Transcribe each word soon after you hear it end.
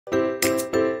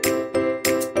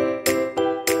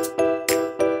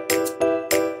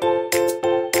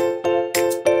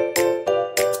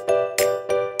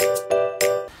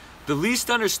The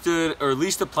least understood or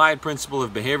least applied principle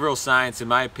of behavioral science, in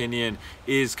my opinion,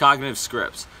 is cognitive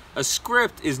scripts. A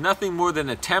script is nothing more than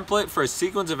a template for a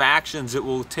sequence of actions that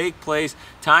will take place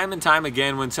time and time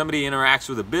again when somebody interacts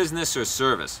with a business or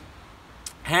service.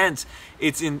 Hence,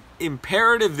 it's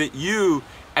imperative that you,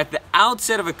 at the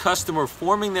outset of a customer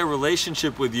forming their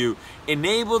relationship with you,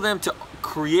 enable them to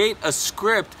create a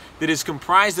script that is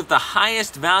comprised of the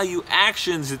highest value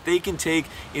actions that they can take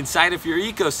inside of your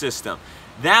ecosystem.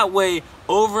 That way,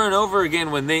 over and over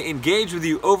again, when they engage with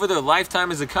you over their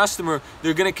lifetime as a customer,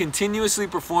 they're going to continuously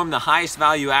perform the highest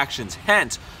value actions.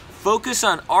 Hence, focus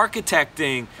on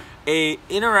architecting a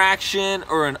interaction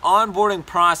or an onboarding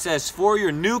process for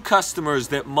your new customers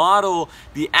that model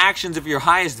the actions of your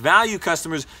highest value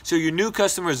customers, so your new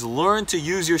customers learn to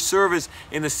use your service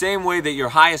in the same way that your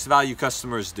highest value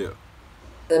customers do.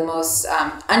 The most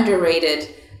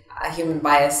underrated human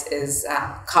bias is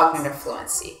cognitive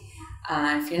fluency.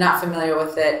 If you're not familiar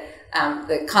with it,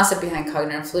 the concept behind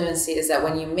cognitive fluency is that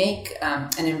when you make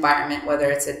an environment, whether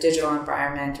it's a digital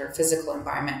environment or physical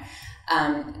environment,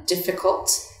 difficult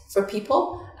for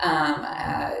people,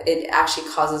 it actually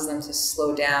causes them to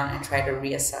slow down and try to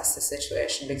reassess the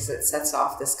situation, because it sets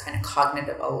off this kind of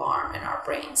cognitive alarm in our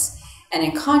brains. And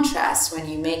in contrast, when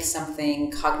you make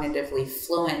something cognitively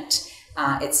fluent,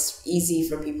 it's easy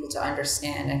for people to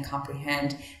understand and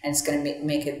comprehend, and it's going to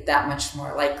make it that much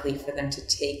more likely for them to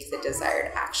take the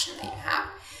desired action that you have.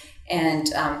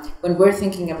 And when we're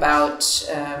thinking about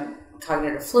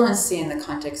cognitive fluency in the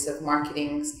context of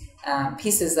marketing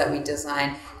pieces that we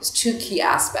design, there's two key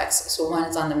aspects. So one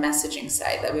is on the messaging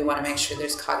side, that we want to make sure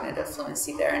there's cognitive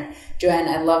fluency there. And Joanne,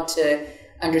 I'd love to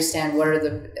understand what are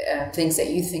the things that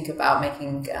you think about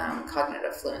making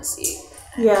cognitive fluency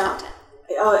content.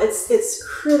 It's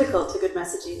critical to good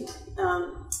messaging.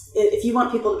 If you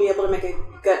want people to be able to make a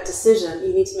gut decision,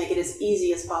 you need to make it as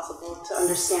easy as possible to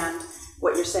understand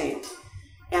what you're saying.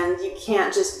 And you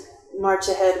can't just march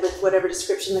ahead with whatever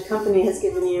description the company has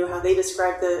given you, how they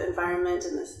describe the environment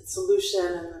and the solution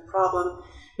and the problem.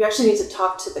 You actually need to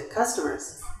talk to the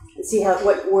customers and see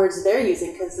what words they're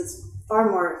using, because it's far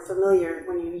more familiar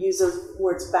when you use those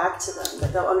words back to them,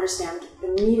 that they'll understand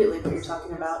immediately what you're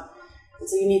talking about. And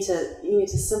so you need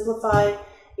to simplify.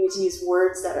 You need to use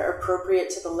words that are appropriate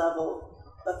to the level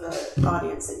of the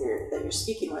audience that you're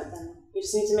speaking with, and you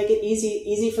just need to make it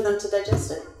easy for them to digest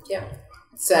it. Yeah,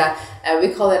 it's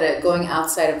we call it going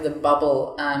outside of the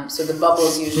bubble. So the bubble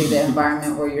is usually the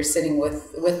environment where you're sitting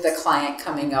with the client,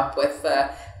 coming up with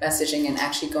messaging and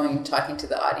actually going and talking to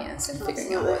the audience and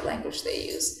figuring out what language they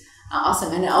use.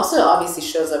 Awesome, and it also obviously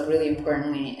shows up really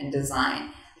importantly in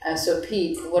design. So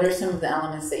Pete, what are some of the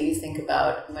elements that you think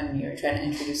about when you're trying to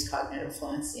introduce cognitive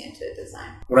fluency into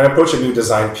design? When I approach a new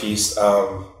design piece, I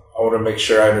want to make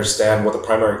sure I understand what the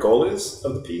primary goal is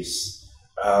of the piece.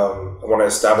 I want to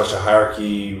establish a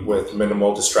hierarchy with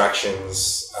minimal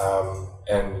distractions.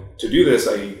 And to do this,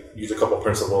 I use a couple of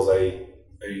principles. I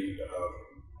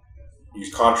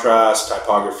use contrast,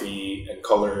 typography, and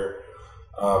color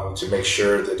to make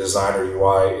sure the design or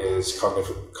UI is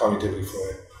cognitively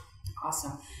fluent.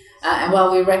 Awesome. And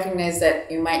while we recognize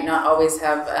that you might not always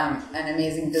have an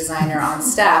amazing designer on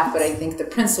staff, but I think the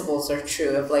principles are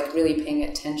true of like really paying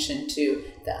attention to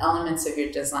the elements of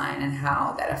your design and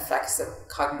how that affects the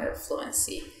cognitive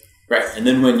fluency. Right. And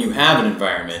then when you have an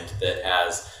environment that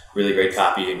has really great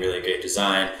copy and really great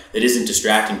design that isn't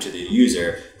distracting to the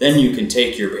user, then you can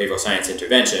take your behavioral science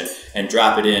intervention and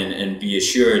drop it in and be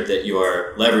assured that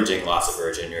you're leveraging loss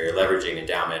aversion or you're leveraging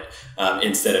endowment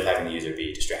instead of having the user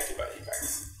be distracted by the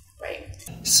environment. Right.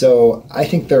 So I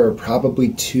think there are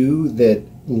probably two that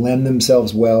lend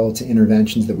themselves well to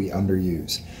interventions that we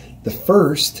underuse. The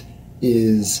first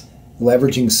is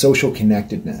leveraging social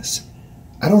connectedness.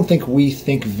 I don't think we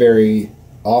think very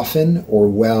often or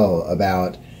well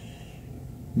about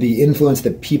the influence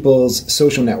that people's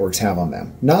social networks have on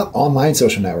them. Not online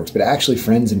social networks, but actually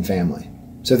friends and family.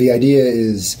 So the idea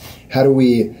is, how do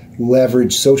we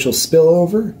leverage social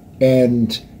spillover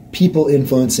and people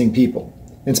influencing people,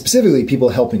 and specifically people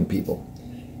helping people?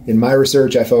 In my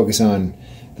research, I focus on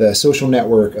the social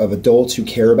network of adults who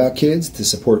care about kids to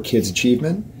support kids'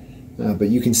 achievement. But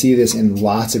you can see this in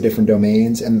lots of different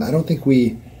domains, and I don't think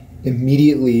we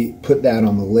immediately put that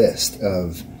on the list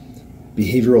of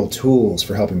behavioral tools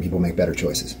for helping people make better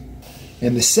choices.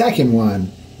 And the second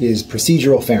one is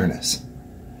procedural fairness.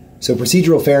 So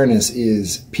procedural fairness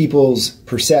is people's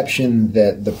perception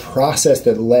that the process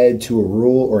that led to a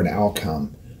rule or an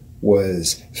outcome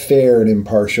was fair and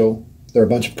impartial. There are a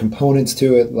bunch of components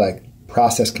to it, like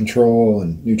process control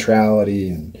and neutrality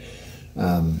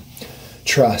and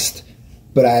trust.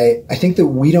 But I think that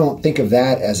we don't think of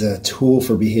that as a tool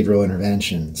for behavioral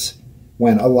interventions,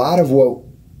 when a lot of what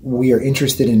we are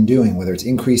interested in doing, whether it's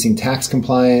increasing tax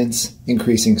compliance,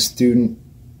 increasing student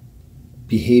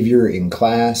behavior in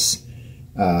class,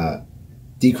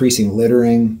 decreasing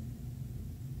littering,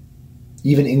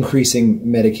 even increasing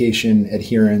medication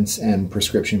adherence and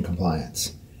prescription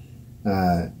compliance.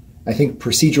 I think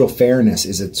procedural fairness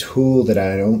is a tool that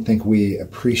I don't think we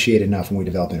appreciate enough when we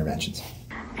develop interventions.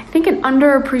 I think an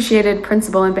underappreciated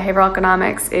principle in behavioral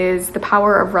economics is the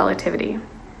power of relativity.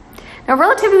 Now,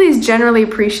 relativity is generally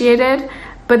appreciated,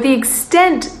 but the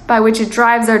extent by which it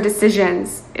drives our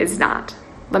decisions is not.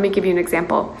 Let me give you an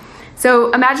example.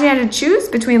 So imagine you had to choose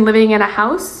between living in a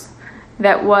house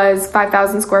that was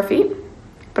 5,000 square feet,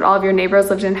 but all of your neighbors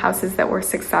lived in houses that were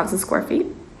 6,000 square feet.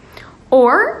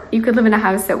 Or you could live in a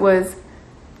house that was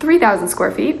 3,000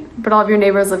 square feet, but all of your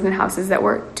neighbors lived in houses that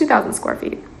were 2,000 square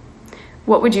feet.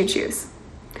 What would you choose?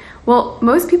 Well,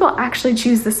 most people actually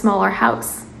choose the smaller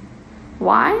house.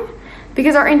 Why?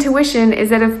 Because our intuition is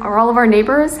that if all of our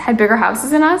neighbors had bigger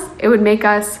houses than us, it would make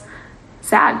us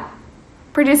sad,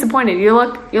 pretty disappointed. You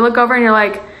look over and you're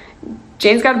like,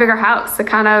 Jane's got a bigger house. It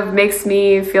kind of makes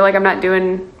me feel like I'm not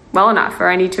doing well enough, or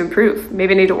I need to improve.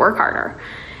 Maybe I need to work harder.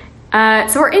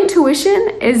 So our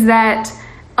intuition is that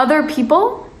other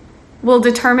people will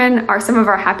determine some of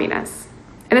our happiness.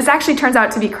 And this actually turns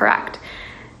out to be correct.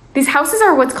 These houses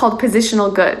are what's called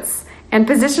positional goods. And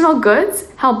positional goods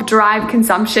help drive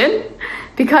consumption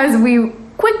because we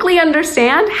quickly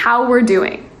understand how we're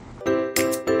doing.